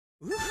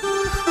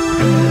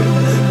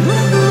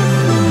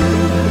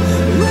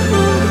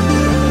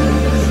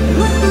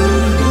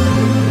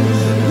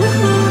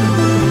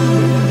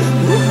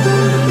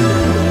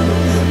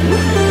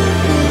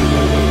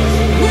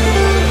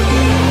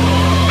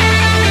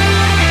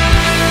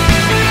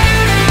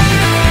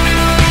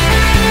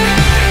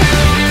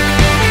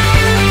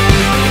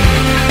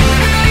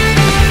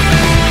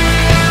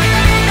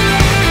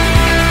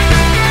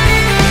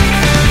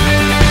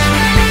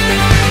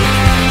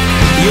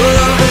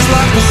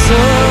Like the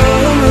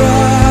sunrise,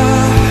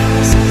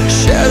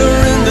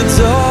 shattering the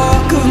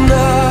dark of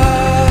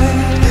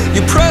night.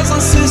 Your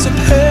presence is a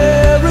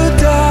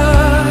paradise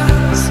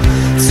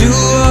to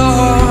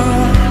our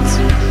hearts.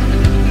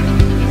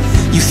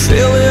 You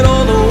fill it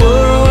all the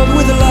world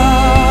with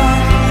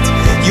light.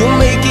 You're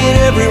making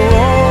every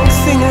wrong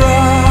thing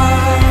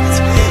right.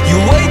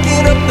 You're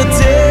waking up the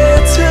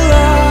dead to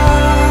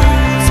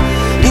life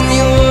in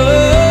your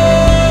love.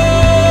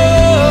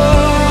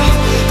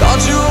 God,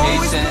 you're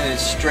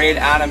straight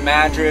out of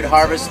Madrid,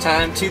 Harvest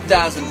Time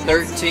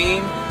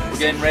 2013. We're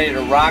getting ready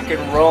to rock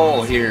and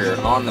roll here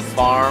on the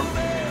farm,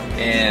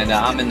 and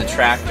I'm in the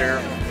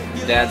tractor,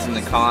 Dad's in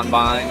the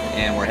combine,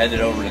 and we're headed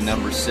over to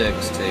number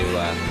 6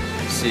 to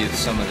see if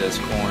some of this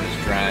corn is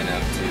dry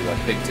enough to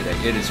pick today.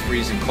 It is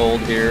freezing cold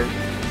here,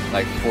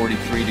 like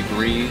 43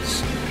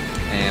 degrees,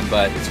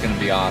 but it's going to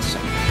be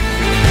awesome.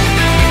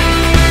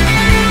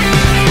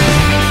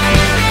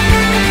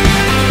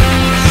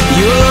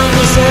 Your love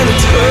was an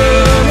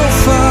eternal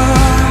fire,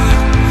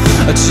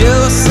 a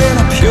jealous and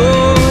a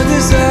pure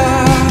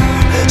desire,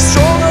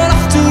 strong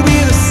enough to be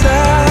the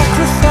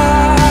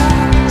sacrifice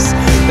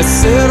that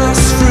set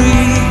us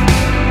free.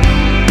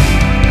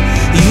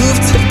 You've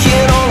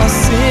taken all our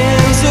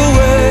sins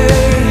away.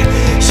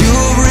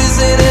 You've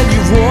risen and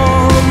you've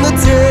won the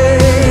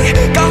day.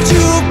 God,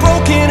 you've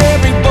broken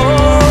every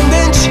bond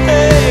and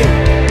chain.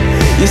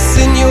 Yes,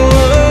 in your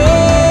love,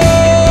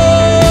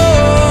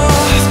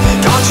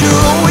 God,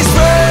 you're always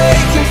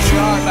breaking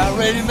through. About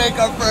ready to make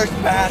our first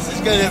pass.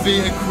 It's gonna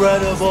be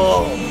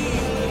incredible.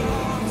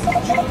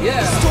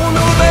 Yeah. Don't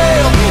know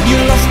veil.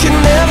 Your love can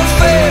never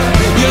fail.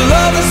 Your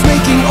love is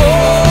making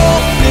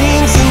all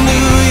things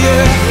anew.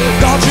 Yeah,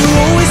 God, you're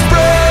always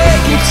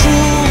breaking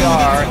through. We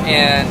are,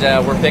 and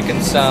we're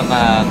picking some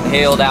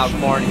hailed out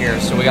corn here,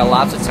 so we got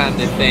lots of time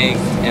to think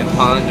and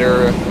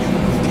ponder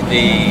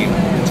the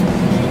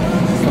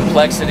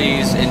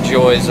complexities and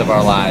joys of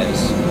our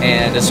lives.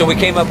 And so we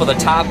came up with a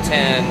top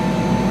 10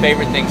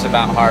 favorite things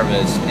about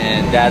harvest,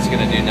 and Dad's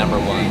going to do number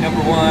 1.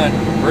 Number 1,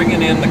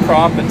 bringing in the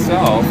crop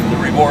itself, the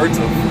rewards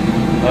of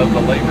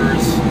the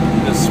labors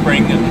this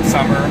spring and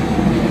summer,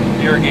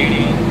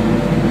 irrigating,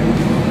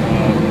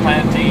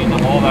 planting,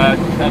 all that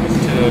comes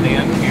to an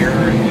end here,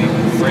 and we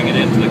bring it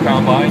into the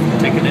combine,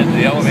 take it into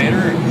the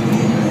elevator,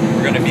 and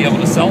we're going to be able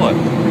to sell it.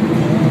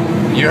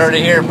 You heard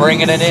it here,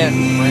 bringing it in.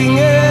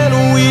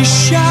 And we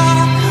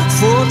shout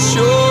for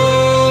joy.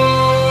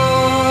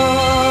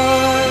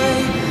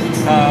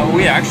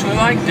 We actually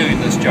like doing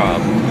this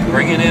job,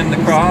 bringing in the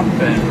crop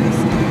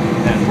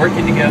and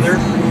working together.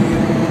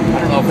 I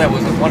don't know if that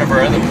was one of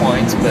our other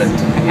points, but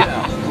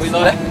yeah, we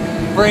like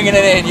bringing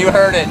it in. You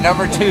heard it.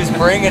 Number 2 is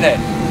bringing it.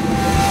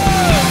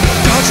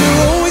 God,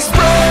 you're always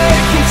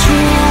breaking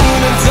through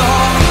the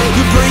dark.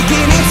 You're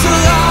breaking into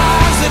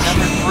lives.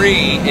 Number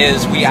 3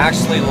 is we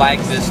actually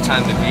like this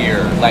time of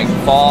year, like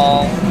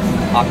fall,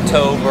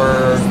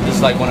 October. This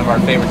is like one of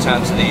our favorite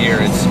times of the year.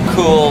 It's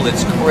cool,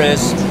 it's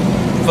crisp,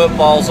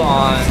 football's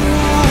on.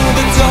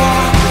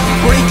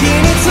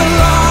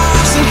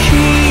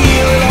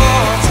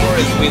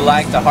 We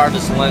like the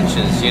harvest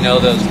lunches, you know,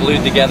 those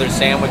glued together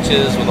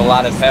sandwiches with a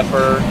lot of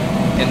pepper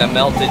and the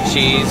melted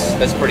cheese.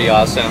 That's pretty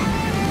awesome.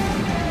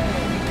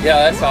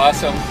 Yeah, that's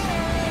awesome.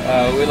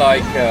 We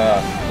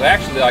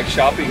actually like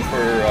shopping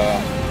for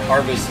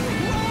harvest.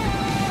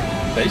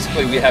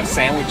 Basically, we have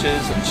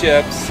sandwiches and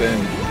chips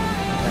and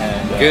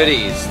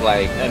goodies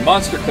and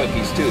monster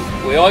cookies too.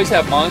 We always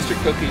have monster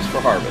cookies for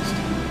harvest.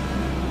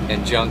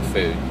 And junk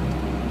food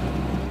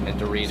and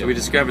Doritos. So we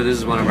discovered this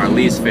is one of our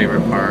least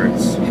favorite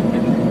parts.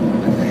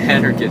 The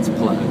header gets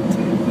plugged.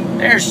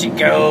 There she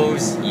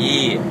goes.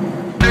 Yeah.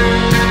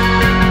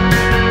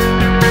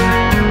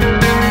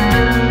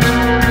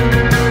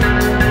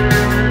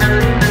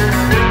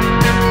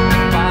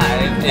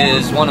 5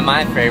 is one of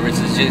my favorites.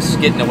 Is just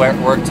getting to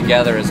work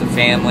together as a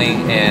family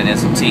and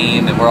as a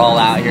team, and we're all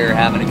out here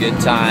having a good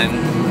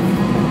time.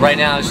 Right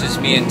now it's just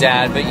me and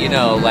Dad, but you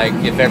know, like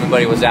if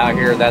everybody was out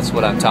here, that's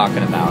what I'm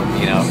talking about,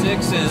 you know.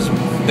 6 is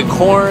the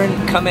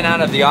corn coming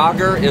out of the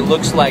auger. It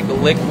looks like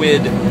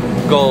liquid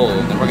gold,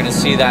 and we're gonna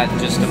see that in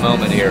just a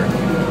moment here.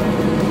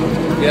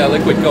 Yeah,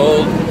 liquid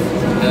gold.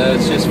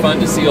 It's just fun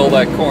to see all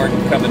that corn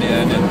coming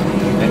in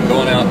and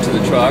going out to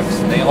the trucks.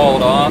 And they haul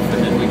it off,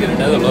 and then we get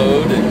another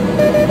load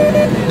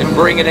and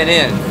bringing it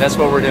in. That's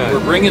what we're doing.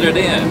 We're bringing it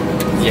in.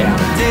 Yeah.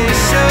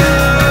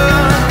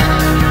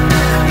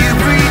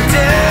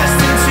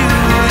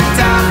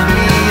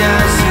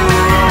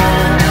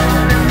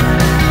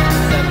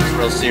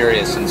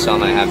 serious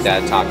until I have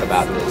Dad talk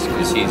about this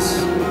because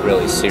he's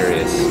really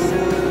serious.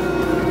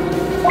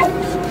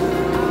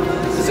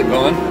 Is it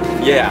going?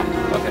 Yeah.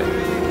 Okay.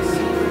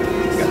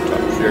 Gotta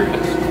talk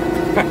serious.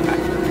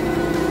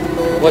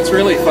 What's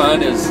really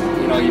fun is,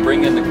 you know, you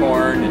bring in the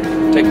corn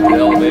and take it to the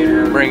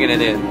elevator, Bringing it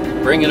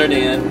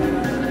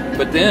in.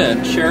 but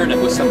then sharing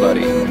it with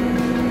somebody.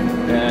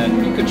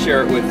 And you can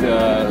share it with,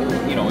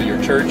 you know,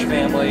 your church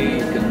family.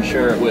 You can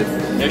share it with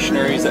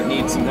missionaries that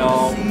need some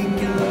help.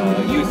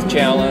 Youth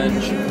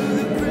challenge.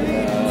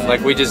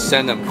 Like we just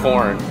send them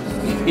corn.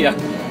 Yeah.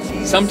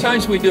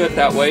 Sometimes we do it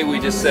that way. We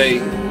just say,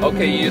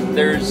 okay,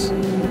 there's,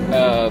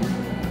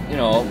 you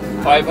know,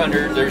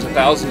 500. There's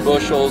 1,000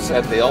 bushels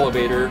at the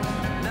elevator.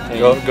 And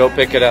Go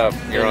pick it up.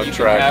 Your own you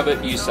truck. can have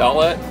it. You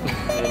sell it,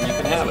 and you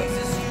can have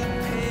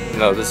it.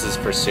 No, this is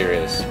for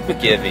serious.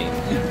 Giving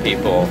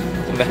people.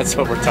 That's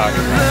what we're talking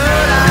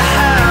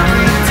about.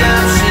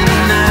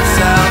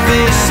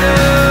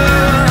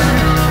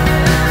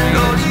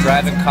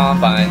 Driving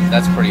combine,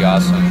 that's pretty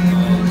awesome.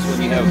 It's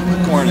when you have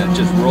corn that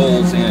just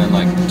rolls in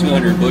like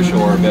 200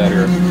 bushel or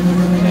better,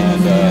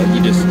 and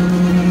you just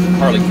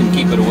hardly can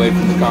keep it away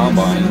from the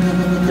combine.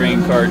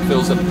 Grain cart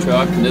fills up the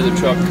truck, another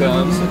truck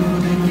comes,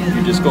 and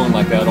you're just going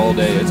like that all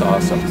day. It's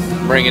awesome.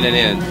 Bringing it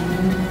in.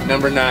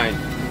 Number 9.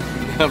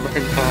 Number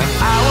 9.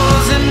 I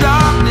was in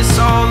darkness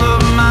all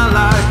of my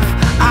life.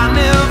 I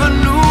never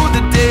knew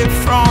the day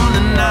from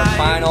the night.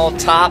 Final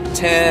top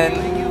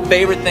 10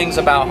 favorite things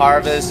about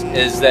Harvest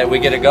is that we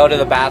get to go to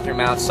the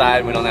bathroom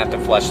outside. We don't have to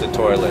flush the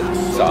toilet.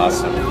 It's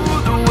awesome.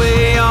 The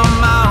way on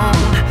my own,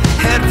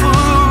 head full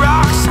of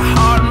rocks, a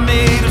heart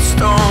made of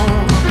stone.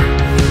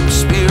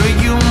 Spirit,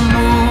 you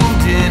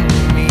moved in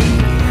me.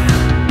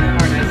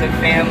 As a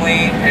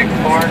family and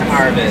corn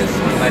harvest,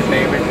 one of my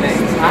favorite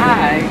things.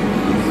 Hi.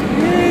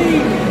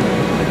 Yay.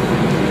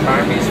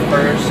 Army's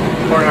first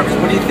corn harvest.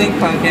 What do you think,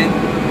 Pumpkin?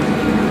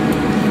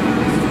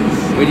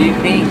 What do you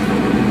think?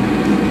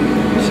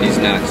 She's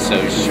not so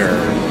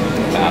sure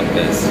about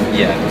this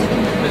yet,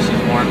 but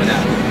she's warming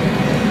up.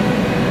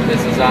 This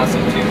is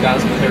awesome.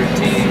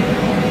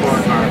 2013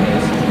 corn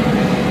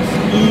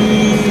harvest.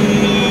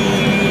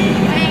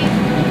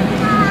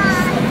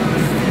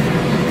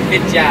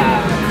 Good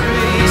job.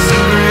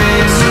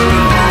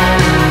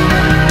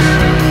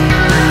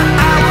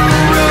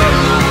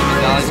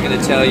 Dolly's going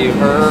to tell you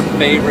her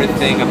favorite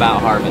thing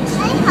about harvest.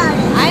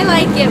 I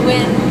like it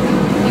when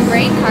the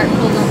grain cart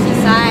pulls up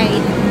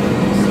beside.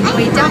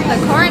 We dump the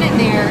corn in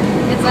there.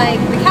 It's like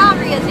the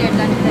cavalry is here.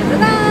 Dun, dun, dun,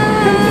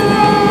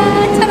 dun.